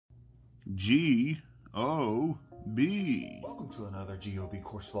G-O-B. Welcome to another GOB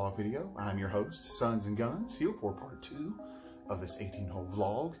course vlog video. I'm your host, Sons and Guns, here for part 2 of this 18-hole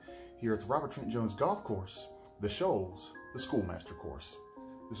vlog here at the Robert Trent Jones Golf Course, the Shoals, the Schoolmaster course.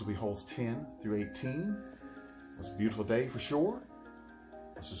 This will be holes 10 through 18. It was a beautiful day for sure.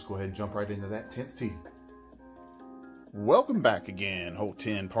 Let's just go ahead and jump right into that 10th tee. Welcome back again. Hole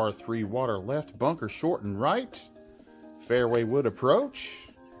 10, par 3, water left, bunker short and right. Fairway wood approach.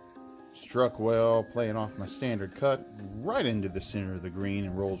 Struck well, playing off my standard cut right into the center of the green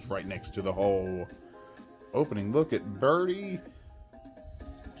and rolls right next to the hole. Opening look at birdie.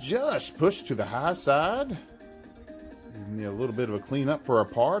 Just pushed to the high side. Giving me a little bit of a cleanup for a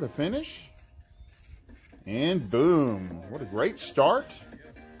par to finish. And boom, what a great start.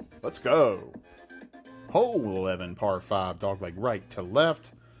 Let's go. Hole 11, par 5, dogleg right to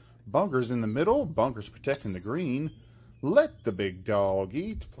left. Bunkers in the middle, bunkers protecting the green. Let the big dog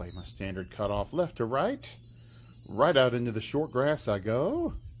eat. Play my standard cutoff left to right. Right out into the short grass I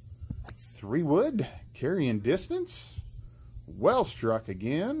go. 3 wood, carrying distance. Well struck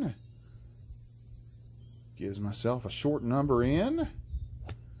again. Gives myself a short number in.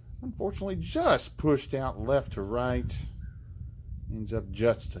 Unfortunately, just pushed out left to right. Ends up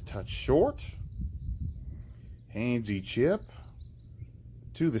just a touch short. Handsy chip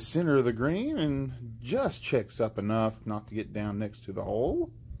to the center of the green and just checks up enough not to get down next to the hole.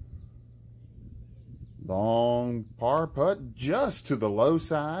 Long par putt just to the low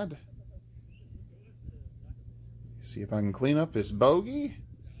side. See if I can clean up this bogey.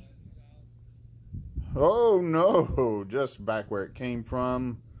 Oh no, just back where it came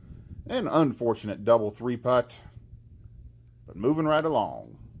from. An unfortunate double 3-putt, but moving right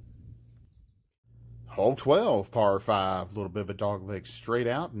along. Hole 12, par 5, a little bit of a dog leg straight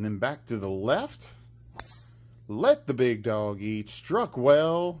out and then back to the left. Let the big dog eat. Struck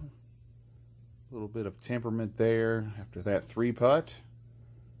well. A little bit of temperament there after that 3-putt.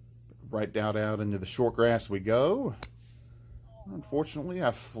 Right out into the short grass we go. Unfortunately,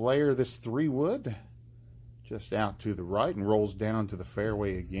 I flare this 3-wood just out to the right and rolls down to the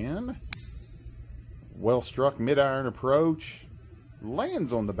fairway again. Well struck mid-iron approach.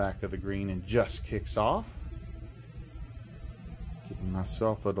 Lands on the back of the green and just kicks off. Giving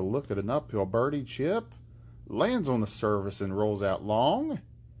myself a look at an uphill birdie chip. Lands on the surface and rolls out long.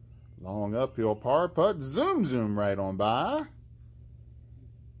 Long uphill par putt. Zoom right on by.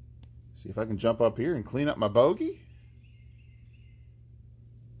 See if I can jump up here and clean up my bogey.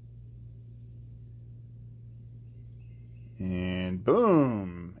 And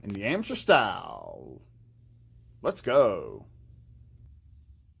boom, in the amateur style. Let's go.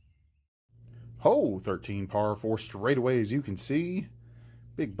 Hole 13, par 4, straightaway as you can see.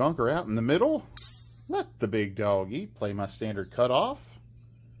 Big bunker out in the middle. Let the big dog eat. Play my standard cutoff.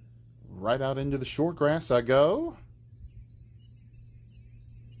 Right out into the short grass I go.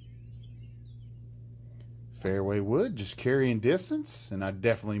 Fairway wood, just carrying distance, and I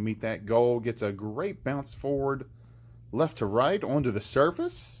definitely meet that goal. Gets a great bounce forward, left to right onto the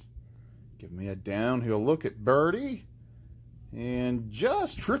surface. Give me a downhill look at birdie. And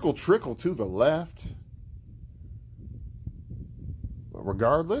just trickle to the left. But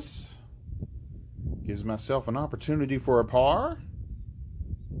regardless, gives myself an opportunity for a par.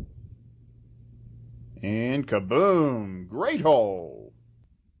 And kaboom! Great hole!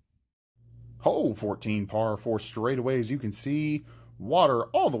 Hole 14, par 4, straightaway as you can see. Water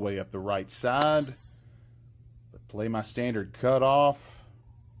all the way up the right side. But play my standard cutoff.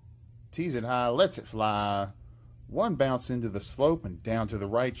 Tees it high, lets it fly. One bounce into the slope and down to the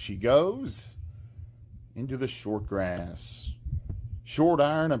right she goes. Into the short grass. Short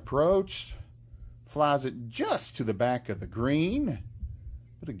iron approach. Flies it just to the back of the green.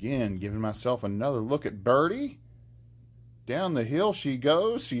 But again, giving myself another look at birdie. Down the hill she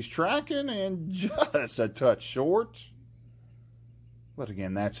goes. She's tracking and just a touch short. But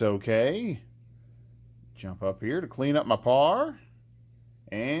again, that's okay. Jump up here to clean up my par.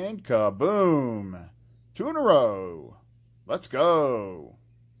 And kaboom! 2 in a row. Let's go.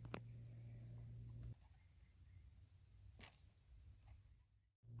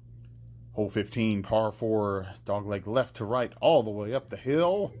 Hole 15, par 4, dogleg left to right all the way up the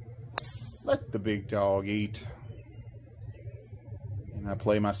hill. Let the big dog eat. And I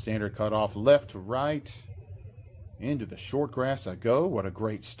play my standard cutoff left to right. Into the short grass I go. What a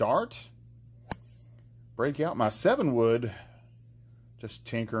great start. Break out my 7-wood. Just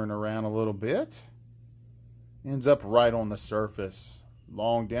tinkering around a little bit. Ends up right on the surface.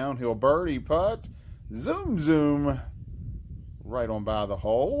 Long downhill birdie putt. Zoom. Right on by the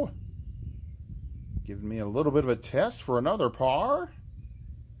hole. Giving me a little bit of a test for another par.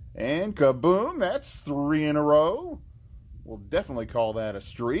 And kaboom, that's 3 in a row. We'll definitely call that a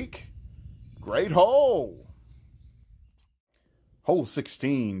streak. Great hole. Hole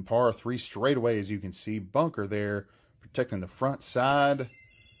 16, par 3 straightaway, as you can see. Bunker there, protecting the front side.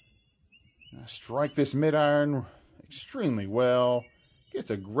 I strike this mid-iron extremely well.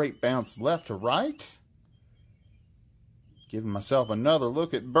 Gets a great bounce left to right. Giving myself another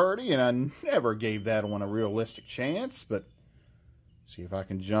look at birdie, and I never gave that one a realistic chance, but see if I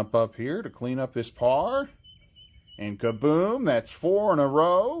can jump up here to clean up this par. And kaboom, that's 4 in a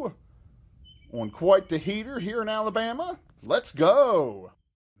row. On quite the heater here in Alabama. Let's go.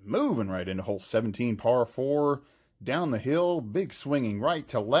 Moving right into hole 17, par 4. Down the hill, big swinging right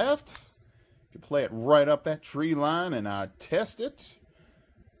to left. Could play it right up that tree line, and I test it.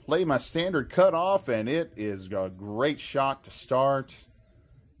 Play my standard cutoff, and it is a great shot to start.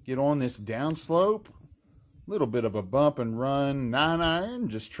 Get on this downslope. Little bit of a bump and run 9-iron,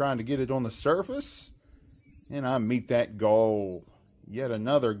 just trying to get it on the surface. And I meet that goal. Yet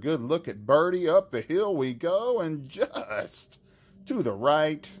another good look at birdie. Up the hill we go, and just to the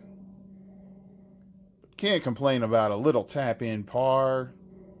right. Can't complain about a little tap-in par.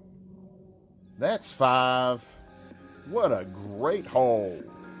 That's 5. What a great hole.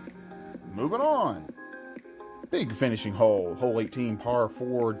 Moving on. Big finishing hole. Hole 18, par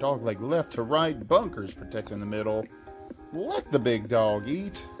 4. Dogleg left to right. Bunkers protecting the middle. Let the big dog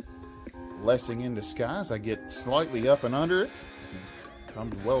eat. Blessing in disguise. I get slightly up and under it.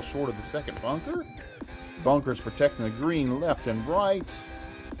 Comes well short of the second bunker. Bunkers protecting the green left and right.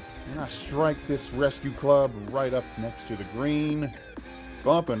 And I strike this rescue club right up next to the green.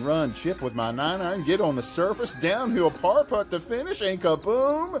 Bump and run chip with my 9-iron. Get on the surface. Downhill par putt to finish. And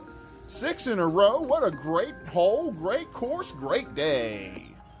kaboom. 6 in a row. What a great hole. Great course. Great day.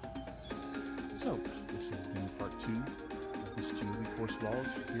 So, this has been part 2 of this Julie course vlog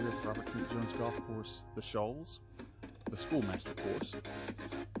here at the Robert Trent Jones Golf Course, the Shoals, the Schoolmaster course.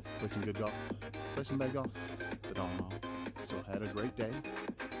 Played some good golf, played some bad golf, but all in all, still had a great day.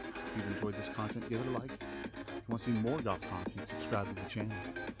 If you've enjoyed this content, give it a like. If you want to see more golf content, subscribe to the channel.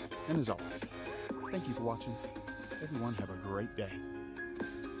 And as always, thank you for watching. Everyone have a great day.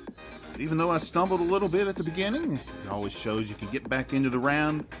 Even though I stumbled a little bit at the beginning, it always shows you can get back into the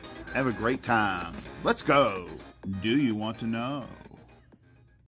round. Have a great time. Let's go. Do you want to know?